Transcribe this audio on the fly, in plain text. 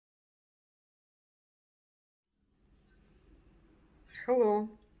Hello,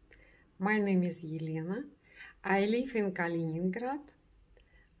 my name is Elena. I live in Kaliningrad.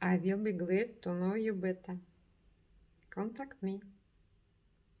 I will be glad to know you better. Contact me.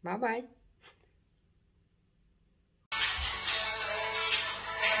 Bye-bye.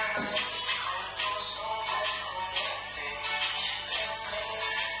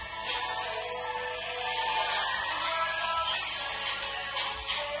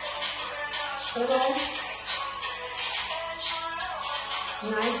 Hello.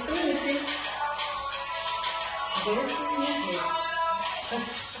 Nice to meet you. Nice to meet you.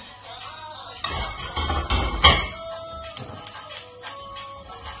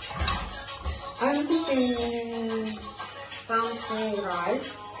 I'm cooking something rice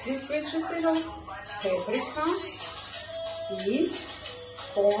with vegetables, paprika, peas,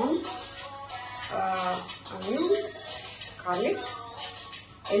 corn, onion, garlic,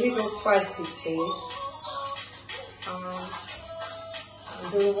 a little spicy taste.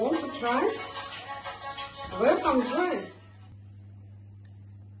 Do you want to try? Welcome, join.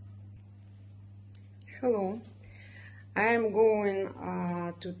 Hello. I am going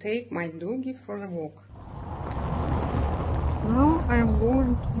to take my doggy for a walk. Now I am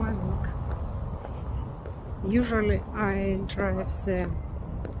going to my work. Usually I drive there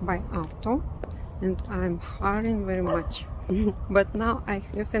by auto and I am hurrying very much. But now I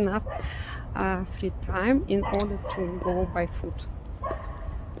have enough free time in order to go by foot.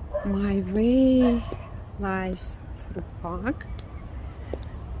 My way lies through park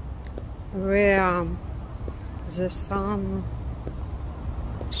where the sun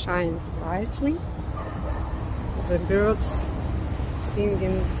shines brightly, the birds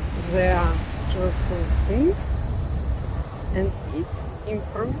singing their joyful things, and it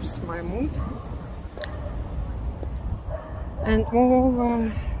improves my mood. And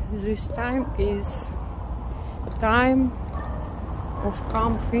moreover, this time is time of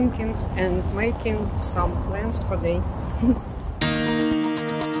calm thinking and making some plans for the day.